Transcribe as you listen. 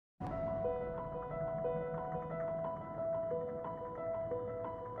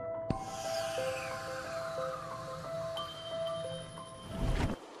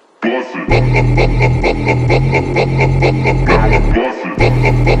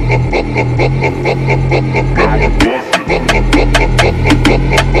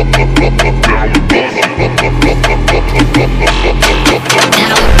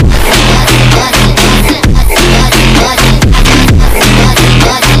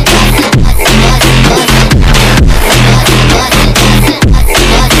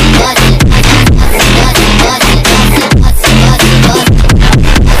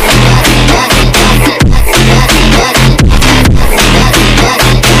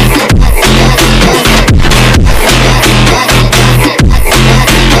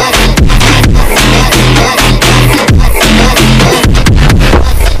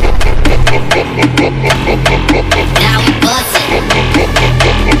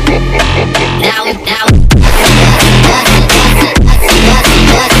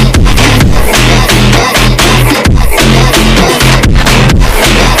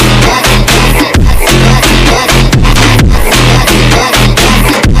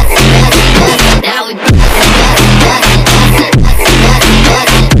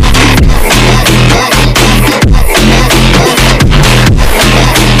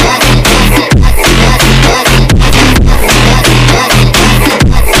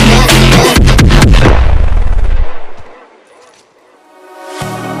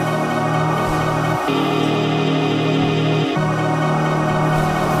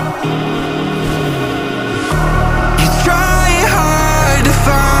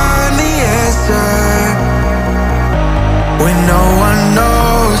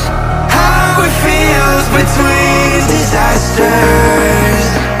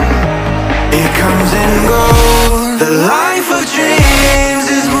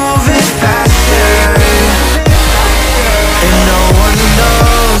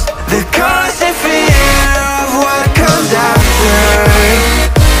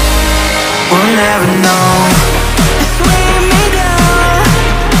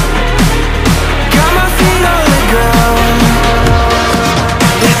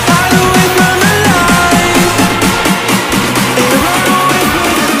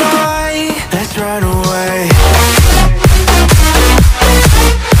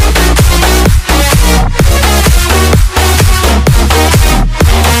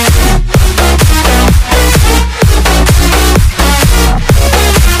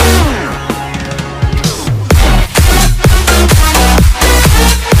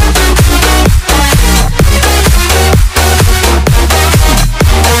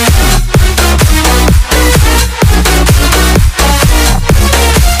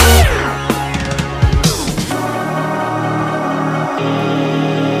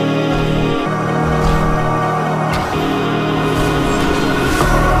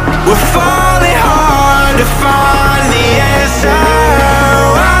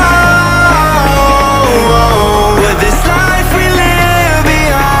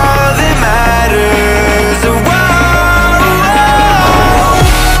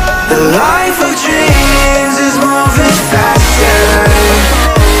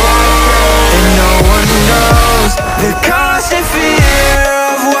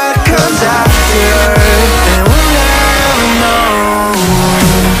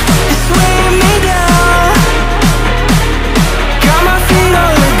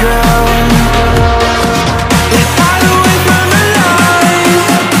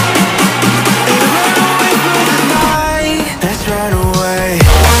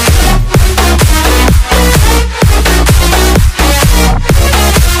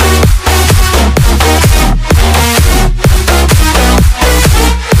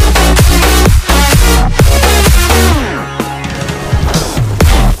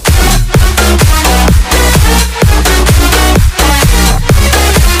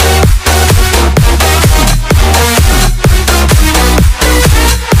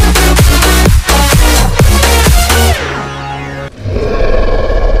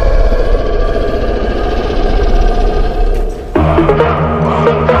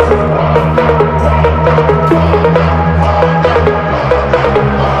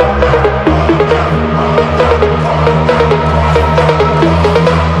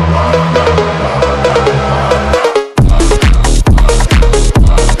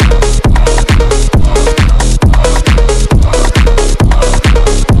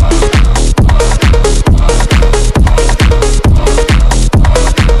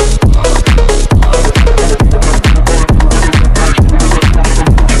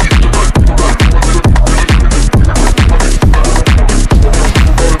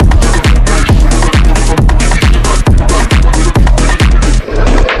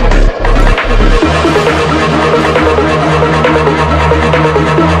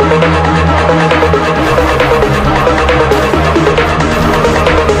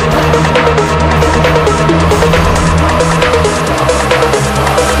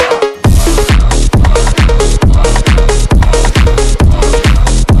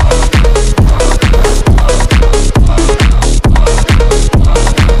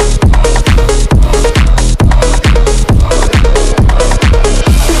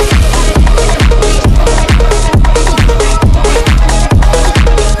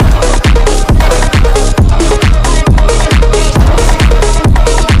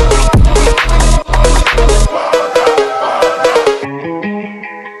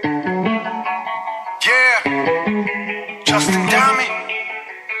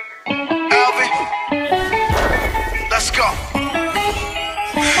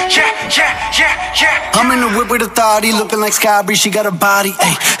I'm in the whip with authority, looking like Sky Bree, she got a body,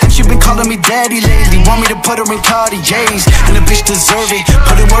 ayy. And she been calling me daddy lately, want me to put her in Cartiers, and the bitch deserve it.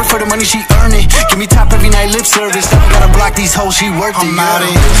 Put in work for the money, she earn it. Give me top every night, lip service. Now I gotta block these hoes, she worth it. I'm out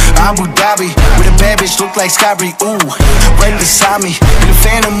in Abu Dhabi with a bad bitch, look like Sky Bree, ooh. Right beside me, in the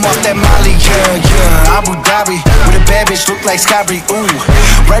phantom off that Molly, yeah. Abu Dhabi with a bad bitch, look like Sky Bree, ooh.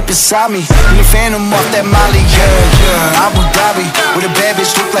 Right beside me, in the phantom off that Molly, yeah. Abu Dhabi with a bad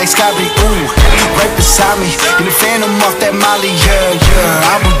bitch, look like Sky Bree, ooh. Right beside me, in the phantom off that Molly,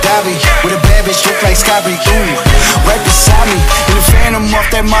 yeah. Abu Dhabi with a bad bitch, look like Sky Bree, ooh. Right beside me, in the phantom off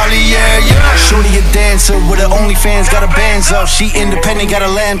that Molly, yeah. Shorty a dancer with her OnlyFans, got her bands up. She independent, got a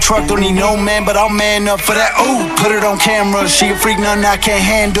land truck, don't need no man, but I'll man up for that. Ooh, put it on camera, she a freak, nothing I can't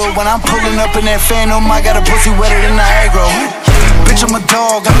handle. When I'm pulling up in that phantom, I got a pussy wetter than Niagara. Bitch, I'm a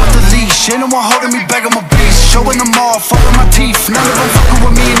dog, I'm with the leash. Ain't no one holding me back, I'm a beast. Showing them all, falling my teeth. None of them fucking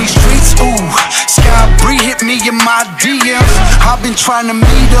with me in these streets. Ooh, Sky Bree hit me in my DMs. I've been trying to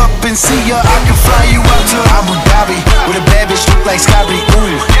meet up and see ya. I can fly you out to Abu Dhabi with a bad bitch, look like Sky Bree.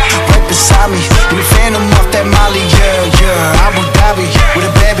 Ooh, right beside me, in the phantom off that Molly, yeah. Abu Dhabi with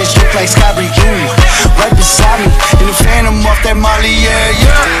a bad bitch, look like Sky Bree. Ooh, right beside me, in the phantom off that Molly,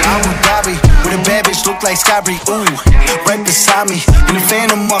 yeah. Abu Dhabi with a bad bitch, look like Sky Bree. Ooh, right beside me, in the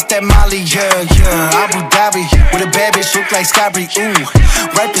phantom off that Molly, yeah. Abu Dhabi with a bad bitch, look like Sky Bree. Ooh,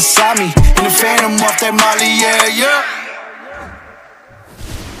 right beside me, in the phantom off that Molly, yeah.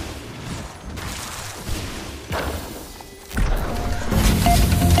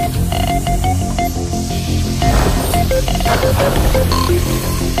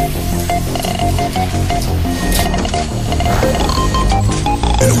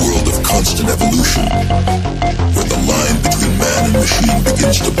 In a world of constant evolution, where the line between man and machine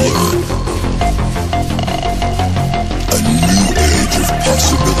begins to blur,